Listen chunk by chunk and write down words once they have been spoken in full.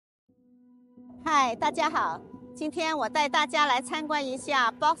嗨，大家好，今天我带大家来参观一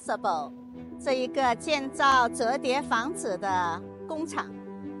下 Boxabl 这一个建造折叠房子的工厂。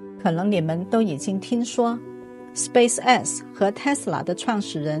可能你们都已经听说 SpaceX 和 Tesla 的创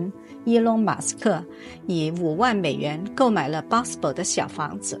始人伊隆·马斯克以5万美元购买了 Boxabl 的小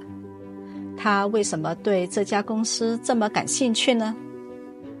房子。他为什么对这家公司这么感兴趣呢？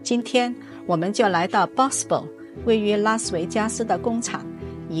今天我们就来到 Boxabl 位于拉斯维加斯的工厂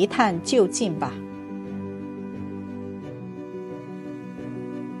一探究竟吧。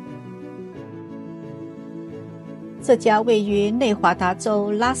这家位于内华达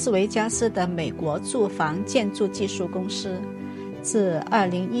州拉斯维加斯的美国住房建筑技术公司，自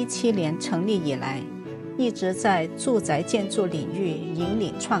2017年成立以来，一直在住宅建筑领域引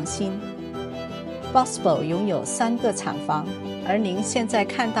领创新。Boxabl 拥有3个厂房，而您现在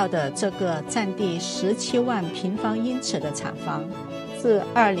看到的这个占地17万平方英尺的厂房，自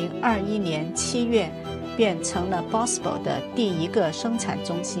2021年7月便成了 Boxabl 的第一个生产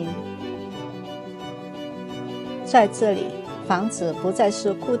中心。在这里，房子不再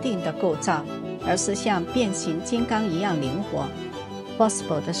是固定的构造，而是像变形金刚一样灵活。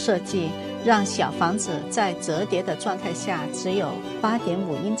Boxabl 的设计让小房子在折叠的状态下只有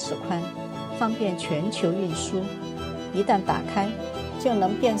 8.5 英尺宽，方便全球运输。一旦打开，就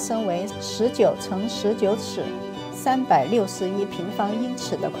能变身为19乘19尺、361平方英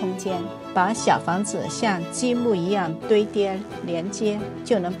尺的空间，把小房子像积木一样堆叠连接，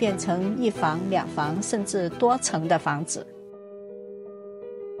就能变成1房、2房甚至多层的房子。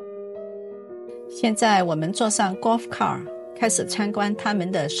现在我们坐上 Golf Car， 开始参观他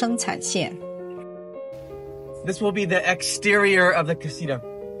们的生产线。 This will be the exterior of the casita.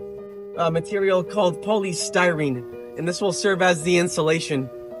 A material called polystyrene, and this will serve as the insulation.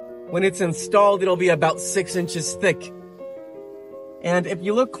 When it's installed, it'll be about 6 inches thick. And if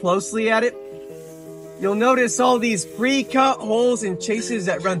you look closely at it, you'll notice all these pre-cut holes and chases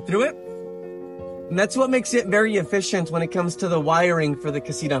that run through it. And that's what makes it very efficient when it comes to the wiring for the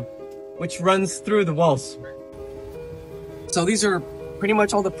casita, which runs through the walls. So these are pretty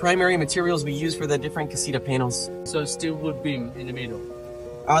much all the primary materials we use for the different casita panels. So steel wood beam in the middle.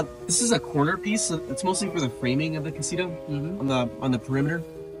 This is a corner piece. So it's mostly for the framing of the casita on the perimeter.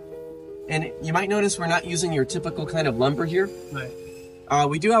 And you might notice we're not using your typical kind of lumber here. Right.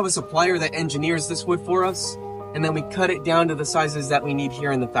 We do have a supplier that engineers this wood for us, and then we cut it down to the sizes that we need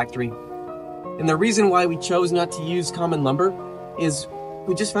here in the factory. And the reason why we chose not to use common lumber is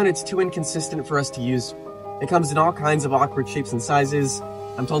we just found it's too inconsistent for us to use. It comes in all kinds of awkward shapes and sizes.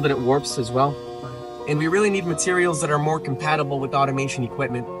 I'm told that it warps as well. And we really need materials that are more compatible with automation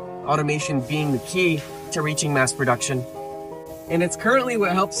equipment, automation being the key to reaching mass production. And it's currently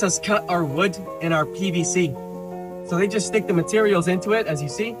what helps us cut our wood and our PVC. So they just stick the materials into it, as you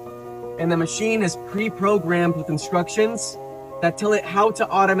see, and the machine is pre-programmed with instructions that tell it how to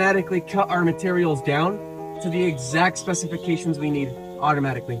automatically cut our materials down to the exact specifications we need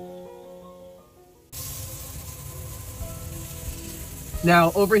automatically.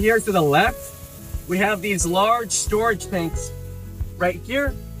 Now, over here to the left, we have these large storage tanks right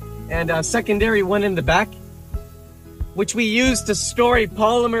here and a secondary one in the back, which we use to store a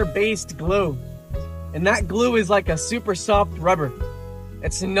polymer-based glue. And that glue is like a super soft rubber.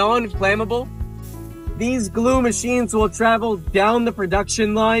 It's non-flammable. These glue machines will travel down the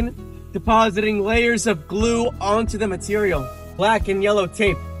production line, depositing layers of glue onto the material, black and yellow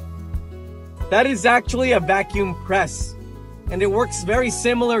tape. That is actually a vacuum press. And it works very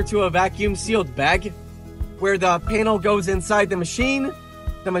similar to a vacuum sealed bag, where the panel goes inside the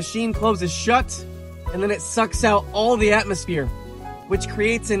machine closes shut, and then it sucks out all the atmosphere, which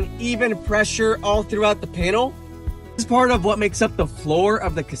creates an even pressure all throughout the panel. This is part of what makes up the floor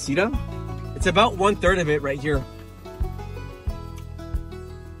of the casita. It's about 1/3 of it right here.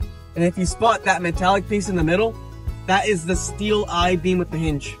 And if you spot that metallic piece in the middle, that is the steel I-beam with the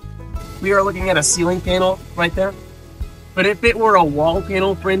hinge. We are looking at a ceiling panel right there. But if it were a wall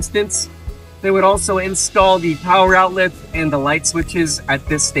panel, for instance, they would also install the power outlets and the light switches at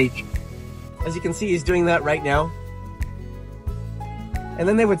this stage. As you can see, he's doing that right now. And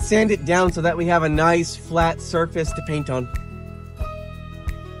then they would sand it down so that we have a nice flat surface to paint on.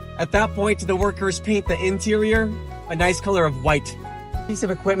 At that point, the workers paint the interior a nice color of white. Piece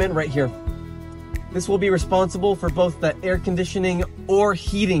of equipment right here. This will be responsible for both the air conditioning or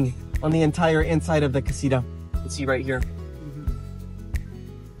heating on the entire inside of the casita. You can see right here.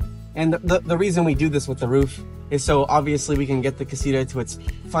 And the reason we do this with the roof is so obviously we can get the casita to its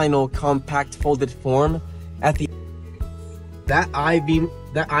final compact folded form at the that I-beam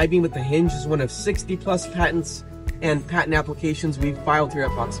with the hinge is one of 60+ patents and patent applications we've filed here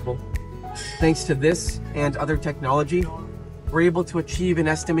at Boxabl. Thanks to this and other technology, we're able to achieve an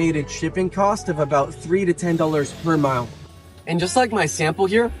estimated shipping cost of about $3 to $10 per mile. And just like my sample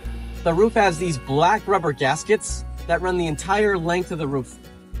here, the roof has these black rubber gaskets that run the entire length of the roof.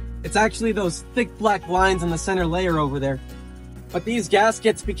 It's actually those thick black lines in the center layer over there. But these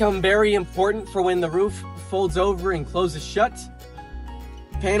gaskets become very important for when the roof folds over and closes shut.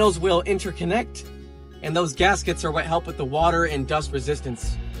 Panels will interconnect, and those gaskets are what help with the water and dust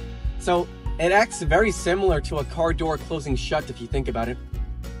resistance. So it acts very similar to a car door closing shut if you think about it.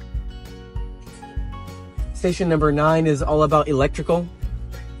 Station number 9 is all about electrical,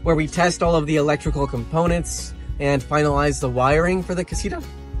 where we test all of the electrical components and finalize the wiring for the casita.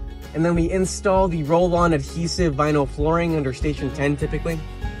 And then we install the roll-on adhesive vinyl flooring under Station 10 typically.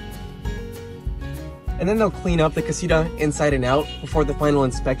 And then they'll clean up the casita inside and out before the final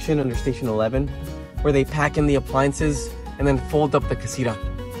inspection under Station 11, where they pack in the appliances and then fold up the casita.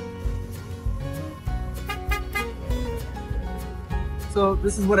 So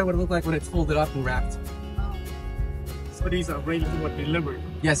this is what it would look like when it's folded up and wrapped. So these are ready to be delivered.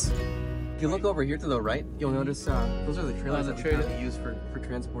 Yes. If you look over here to the right, you'll notice those are the trailers that we trailer. currently use for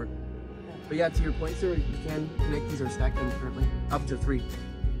transport. But yeah, to your point, sir, you can connect these or stack them currently up to 3.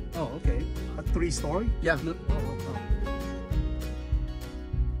 Oh, okay. A 3-story? Yeah.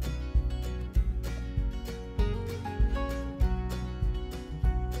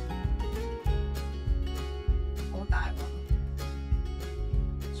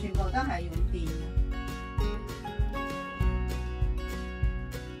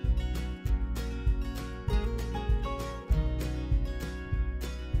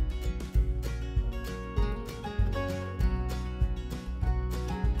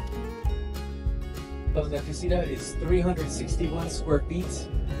 So the casita is 361 square feet.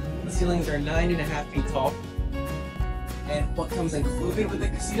 The ceilings are 9.5 feet tall. And what comes included with the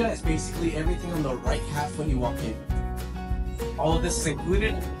casita is basically everything on the right half when you walk in. All of this is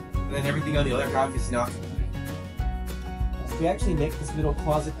included, and then everything on the other half is not included. So we actually make this little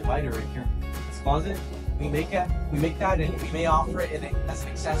closet divider right here. This closet, we make that, and we may offer it as an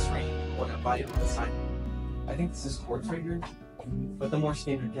accessory or to buy it on the side. I think this is quartz right here, but the more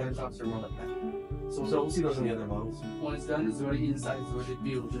standard countertops are more like that. So we'll see those in the other models. When it's done, it's already inside, it's already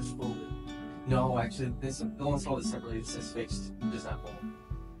built, just fold it. No, actually, they'll install this separately. It says fixed, just not fold.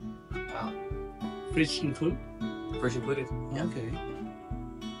 Wow. Fridge include? Fridge included. Yeah. Okay.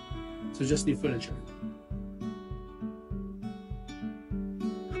 So just the furniture.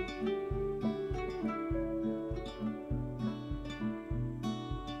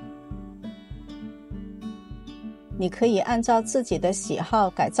你可以按照自己的喜好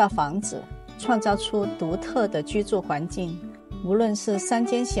改造房子，创造出独特的居住环境。无论是3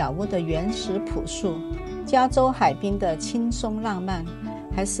间小屋的原始朴素，加州海滨的轻松浪漫，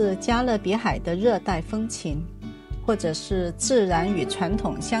还是加勒比海的热带风情，或者是自然与传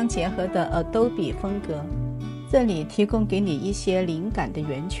统相结合的 Adobe 风格，这里提供给你一些灵感的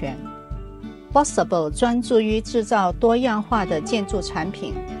源泉。Boxabl 专注于制造多样化的建筑产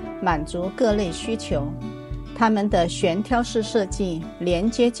品，满足各类需求。他们的悬挑式设计、连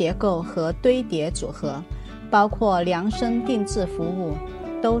接结构和堆叠组合，包括量身定制服务，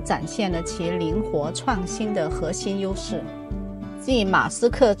都展现了其灵活创新的核心优势。继马斯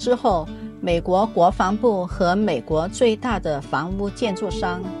克之后，美国国防部和美国最大的房屋建筑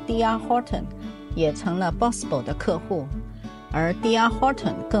商 D.R. Horton 也成了 Boxabl 的客户，而 D.R.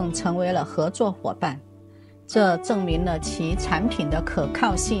 Horton 更成为了合作伙伴。这证明了其产品的可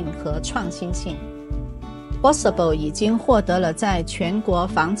靠性和创新性。Boxabl 已经获得了在全国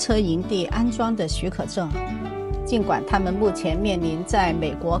房车营地安装的许可证。尽管他们目前面临在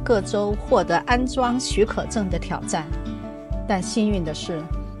美国各州获得安装许可证的挑战，但幸运的是，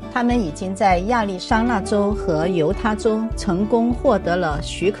他们已经在亚利桑那州和犹他州成功获得了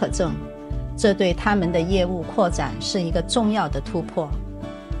许可证，这对他们的业务扩展是一个重要的突破。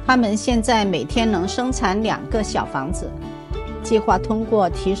他们现在每天能生产2个小房子，计划通过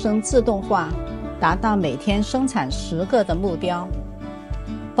提升自动化达到每天生产10个的目标。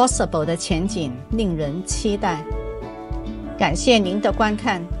Boxabl 的前景令人期待。感谢您的观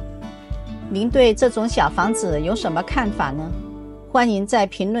看。您对这种小房子有什么看法呢？欢迎在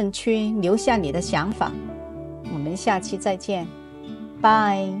评论区留下你的想法。我们下期再见，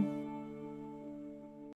拜。